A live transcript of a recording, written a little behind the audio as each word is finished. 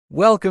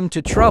Welcome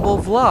to Trouble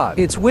Vlog.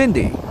 It's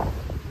windy,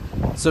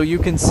 so you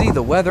can see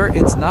the weather.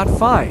 It's not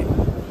fine.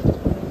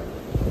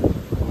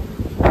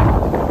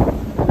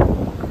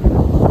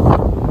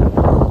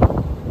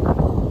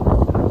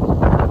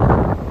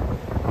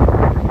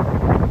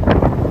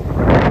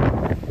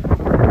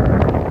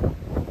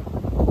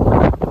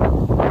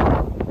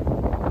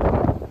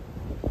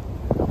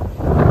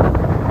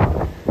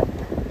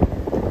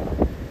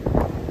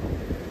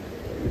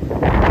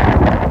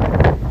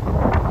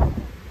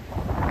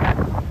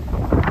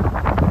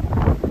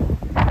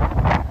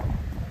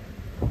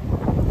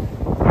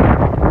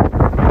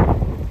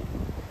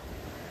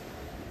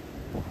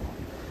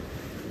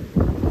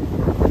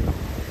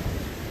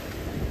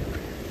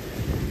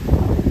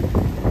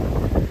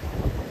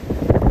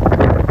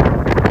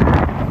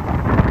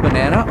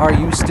 Banana, are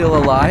you still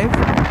alive?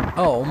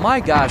 Oh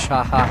my gosh,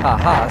 ha ha ha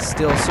ha,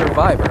 still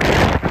survivor.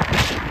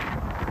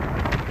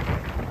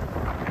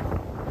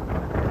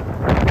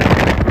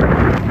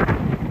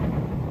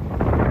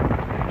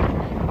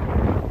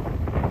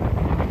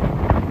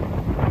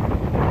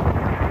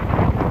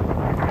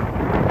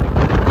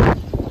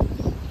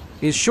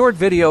 Is short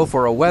video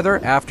for a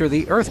weather after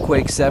the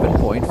earthquake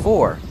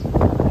 7.4.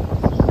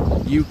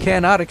 You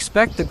cannot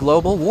expect the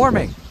global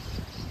warming.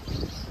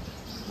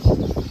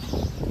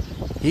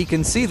 He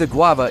can see the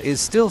guava is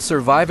still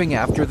surviving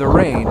after the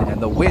rain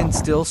and the wind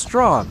still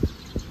strong.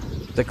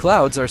 The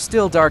clouds are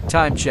still dark.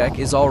 Time check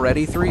is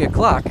already 3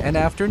 o'clock and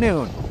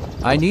afternoon.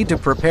 I need to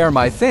prepare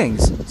my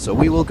things, so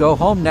we will go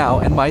home now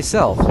and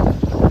myself.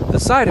 The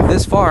side of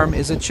this farm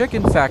is a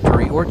chicken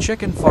factory or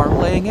chicken farm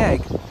laying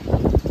egg.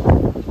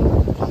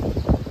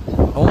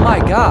 Oh my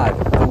God,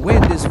 the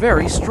wind is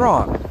very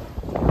strong.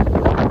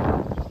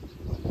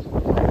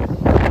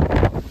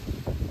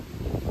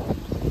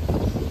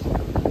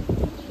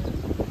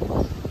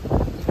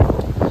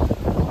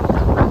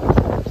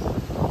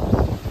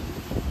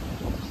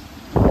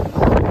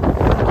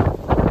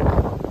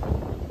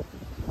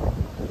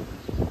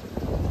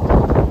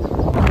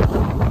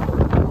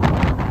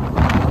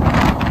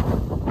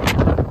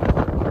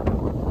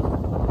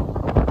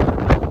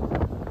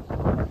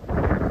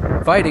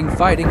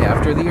 Fighting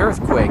after the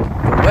earthquake.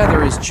 The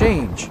weather is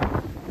changed.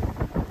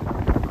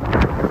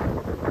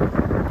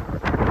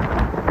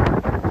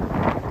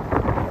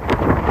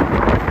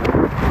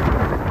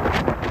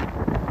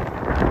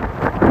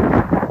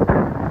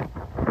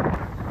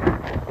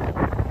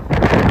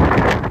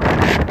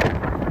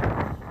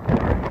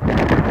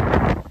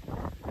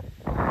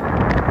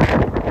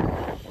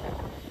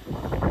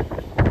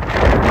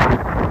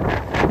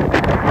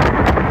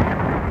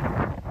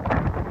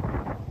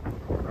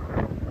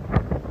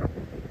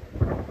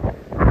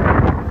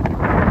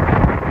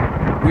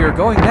 We are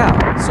going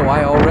now, so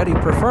I already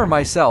prefer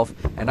myself,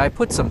 and I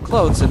put some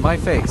clothes in my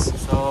face.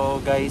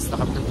 So guys,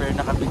 naka-prepare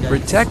na kami guys.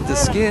 Protect the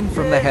skin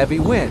from the heavy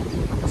wind.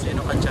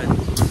 Sino ka dyan?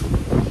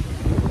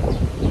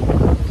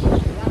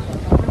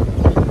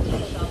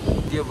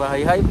 Hindi ba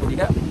hay-hay?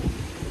 Pwede ka?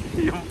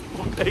 Yung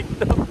putay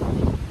to.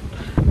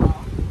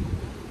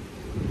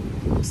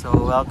 So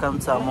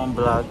welcome sa among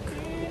vlog.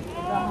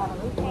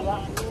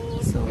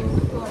 So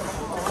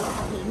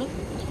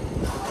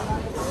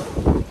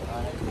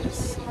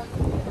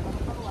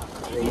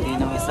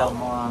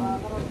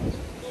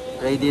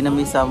ready na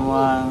mi sa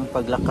mga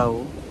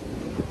paglakaw.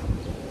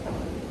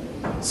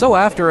 So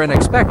after an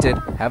expected,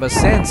 have a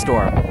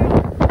sandstorm.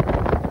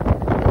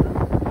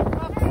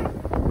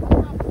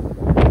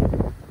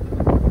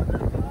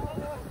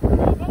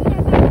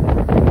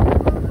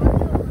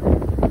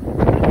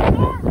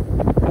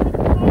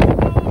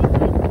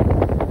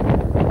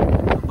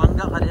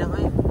 Bangga ka diyan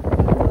eh.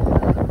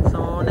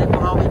 So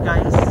naibuhawi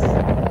guys.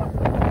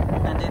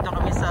 Nandito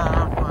kami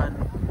sa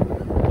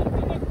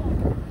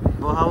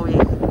Buhawi.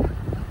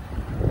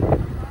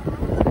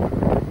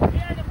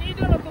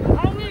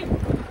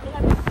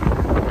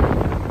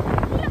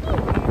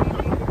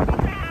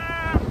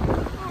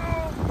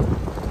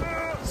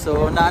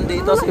 So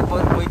nandito si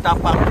Boy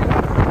Tapang.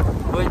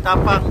 Boy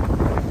Tapang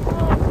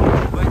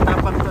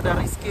to the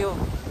rescue.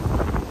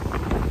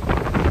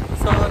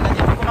 So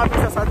nandito po kami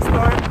sa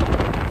sandstorm.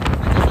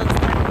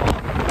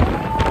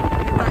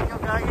 Kita nyo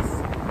guys.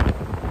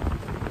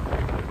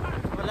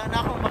 Wala na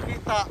akong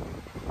makita.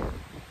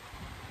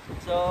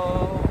 So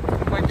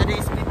for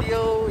today's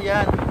video,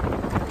 yan.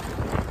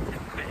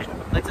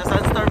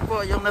 Nagsa-sandstorm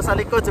po. Yung nasa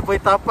likod si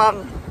Boy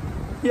Tapang.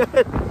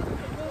 Yan.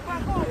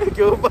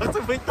 Gubak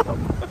si Boy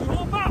Tapang.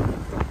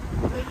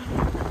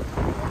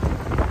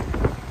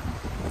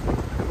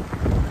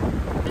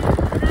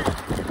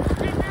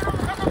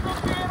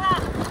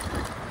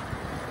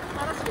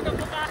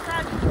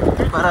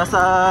 Para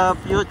sa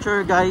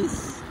future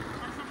guys.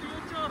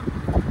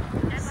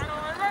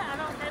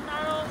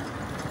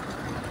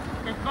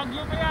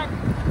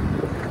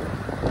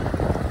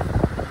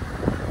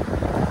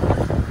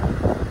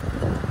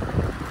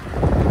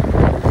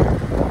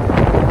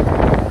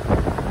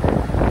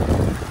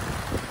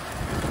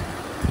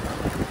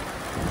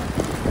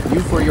 You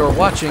for your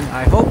watching.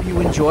 I hope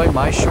you enjoy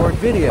my short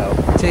video.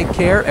 Take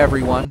care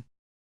everyone.